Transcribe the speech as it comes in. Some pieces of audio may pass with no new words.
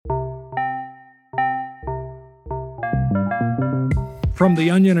From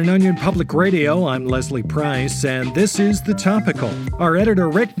The Onion and Onion Public Radio, I'm Leslie Price, and this is The Topical. Our editor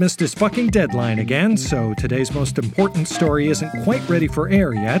Rick missed his fucking deadline again, so today's most important story isn't quite ready for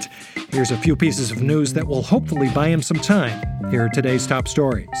air yet. Here's a few pieces of news that will hopefully buy him some time. Here are today's top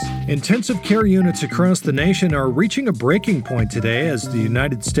stories. Intensive care units across the nation are reaching a breaking point today as the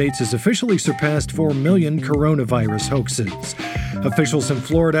United States has officially surpassed 4 million coronavirus hoaxes. Officials in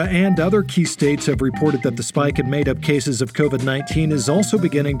Florida and other key states have reported that the spike in made-up cases of COVID-19 is also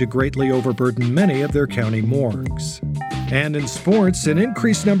beginning to greatly overburden many of their county morgues. And in sports, an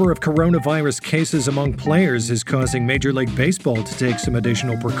increased number of coronavirus cases among players is causing Major League Baseball to take some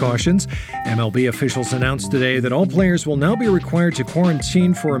additional precautions. MLB officials announced today that all players will now be required to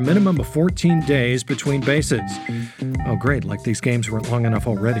quarantine for a minimum of 14 days between bases. Oh, great, like these games weren't long enough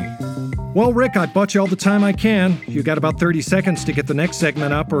already. Well, Rick, I bought you all the time I can. You got about 30 seconds to get the next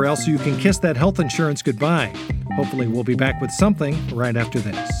segment up, or else you can kiss that health insurance goodbye. Hopefully we'll be back with something right after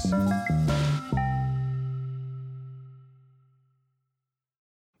this.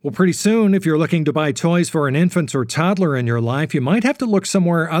 Well, pretty soon, if you're looking to buy toys for an infant or toddler in your life, you might have to look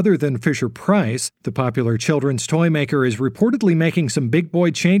somewhere other than Fisher-Price. The popular children's toy maker is reportedly making some big boy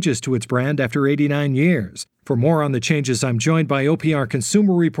changes to its brand after 89 years. For more on the changes, I'm joined by OPR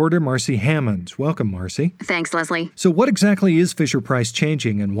consumer reporter Marcy Hammond. Welcome, Marcy. Thanks, Leslie. So what exactly is Fisher-Price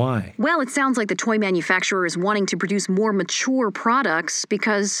changing and why? Well, it sounds like the toy manufacturer is wanting to produce more mature products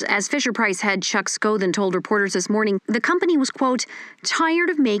because, as Fisher-Price head Chuck Scothen told reporters this morning, the company was, quote,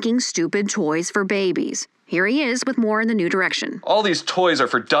 tired of making stupid toys for babies. Here he is with more in the new direction. All these toys are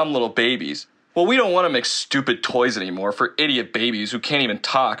for dumb little babies. Well, we don't want to make stupid toys anymore for idiot babies who can't even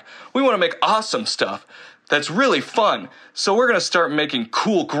talk. We want to make awesome stuff that's really fun. So we're going to start making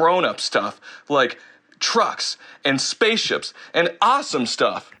cool grown-up stuff like trucks and spaceships and awesome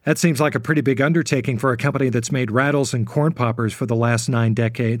stuff. That seems like a pretty big undertaking for a company that's made rattles and corn poppers for the last 9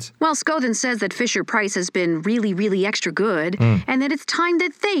 decades. Well, Scothen says that Fisher-Price has been really, really extra good, and that it's time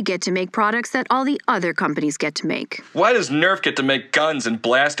that they get to make products that all the other companies get to make. Why does Nerf get to make guns and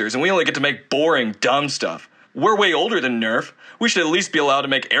blasters and we only get to make boring, dumb stuff? We're way older than Nerf. We should at least be allowed to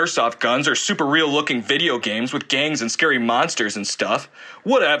make airsoft guns or super real-looking video games with gangs and scary monsters and stuff.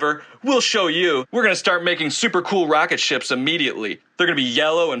 Whatever. We'll show you. We're going to start making super cool rocket ships immediately. They're going to be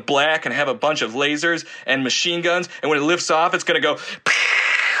yellow and black and have a bunch of lasers and machine guns, and when it lifts off, it's going to go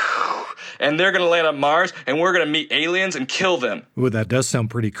and they're going to land on Mars, and we're going to meet aliens and kill them. Ooh, that does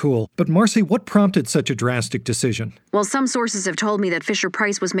sound pretty cool. But Marcy, what prompted such a drastic decision? Well, some sources have told me that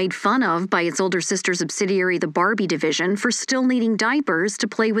Fisher-Price was made fun of by its older sister subsidiary, the Barbie division, for still needing diapers to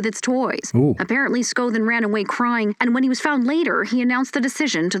play with its toys. Ooh. Apparently, Scothen ran away crying, and when he was found later, he announced the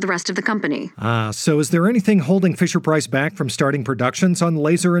decision to the rest of the company. So is there anything holding Fisher-Price back from starting productions on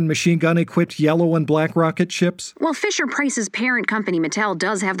laser and machine gun-equipped yellow and black rocket ships? Well, Fisher-Price's parent company, Mattel,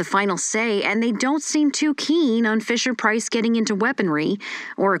 does have the final say, and they don't seem too keen on Fisher-Price getting into weaponry,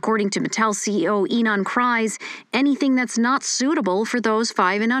 or according to Mattel CEO Ynon Kreiz, anything that's not suitable for those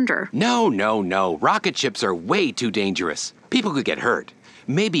 5 and under. No. Rocket ships are way too dangerous. People could get hurt.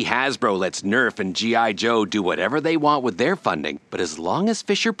 Maybe Hasbro lets Nerf and G.I. Joe do whatever they want with their funding, but as long as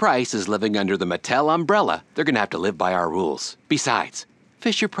Fisher-Price is living under the Mattel umbrella, they're going to have to live by our rules. Besides,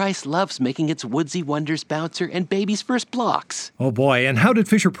 Fisher-Price loves making its Woodsy Wonders bouncer and Baby's First blocks. Oh boy, and how did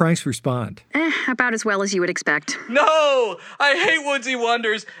Fisher-Price respond? About as well as you would expect. No! I hate Woodsy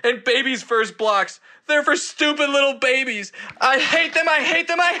Wonders and Baby's First blocks. They're for stupid little babies. I hate them.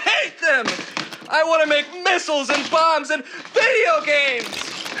 I want to make missiles and bombs and video games.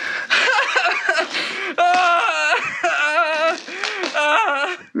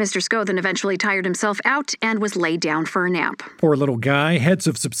 Mr. Scothen eventually tired himself out and was laid down for a nap. Poor little guy. Heads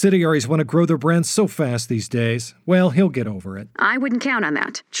of subsidiaries want to grow their brands so fast these days. Well, he'll get over it. I wouldn't count on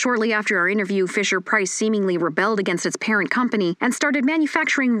that. Shortly after our interview, Fisher-Price seemingly rebelled against its parent company and started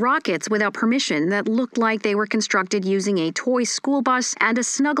manufacturing rockets without permission that looked like they were constructed using a toy school bus and a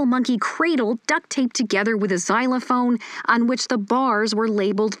Snuggle Monkey cradle duct taped together with a xylophone on which the bars were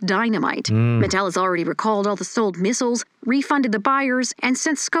labeled dynamite. Mattel has already recalled all the sold missiles, refunded the buyers, and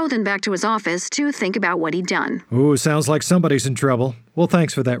sent Scothen back to his office to think about what he'd done. Ooh, sounds like somebody's in trouble. Well,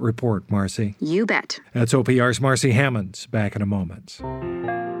 thanks for that report, Marcy. You bet. That's OPR's Marcy Hammond. Back in a moment.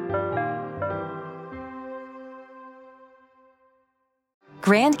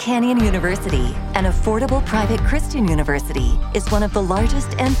 Grand Canyon University, an affordable private Christian university, is one of the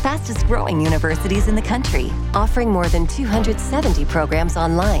largest and fastest-growing universities in the country, offering more than 270 programs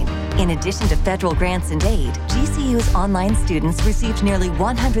online. In addition to federal grants and aid, GCU's online students received nearly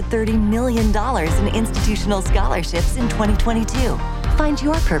 $130 million in institutional scholarships in 2022. find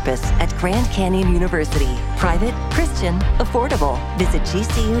your purpose at Grand Canyon University. Private, Christian, affordable. Visit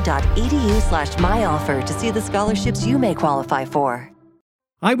gcu.edu/myoffer to see the scholarships you may qualify for.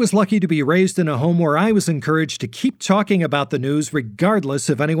 I was lucky to be raised in a home where I was encouraged to keep talking about the news regardless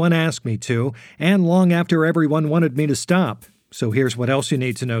if anyone asked me to, and long after everyone wanted me to stop. So here's what else you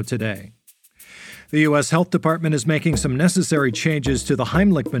need to know today. The U.S. Health Department is making some necessary changes to the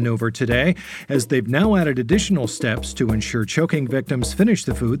Heimlich maneuver today, as they've now added additional steps to ensure choking victims finish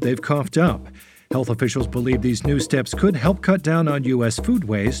the food they've coughed up. Health officials believe these new steps could help cut down on U.S. food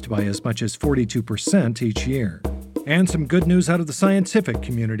waste by as much as 42% each year. And some good news out of the scientific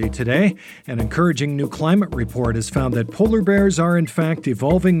community today. An encouraging new climate report has found that polar bears are in fact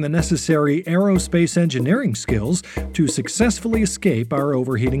evolving the necessary aerospace engineering skills to successfully escape our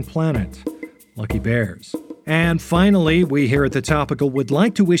overheating planet. Lucky bears. And finally, we here at The Topical would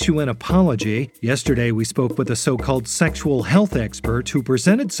like to issue an apology. Yesterday, we spoke with a so-called sexual health expert who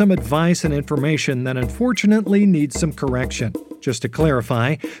presented some advice and information that unfortunately needs some correction. Just to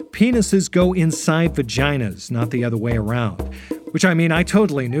clarify, penises go inside vaginas, not the other way around. Which, I mean, I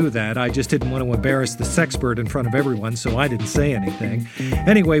totally knew that. I just didn't want to embarrass the sexpert in front of everyone, so I didn't say anything.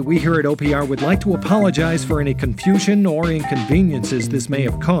 Anyway, we here at OPR would like to apologize for any confusion or inconveniences this may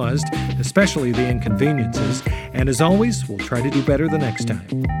have caused, especially the inconveniences. And as always, we'll try to do better the next time.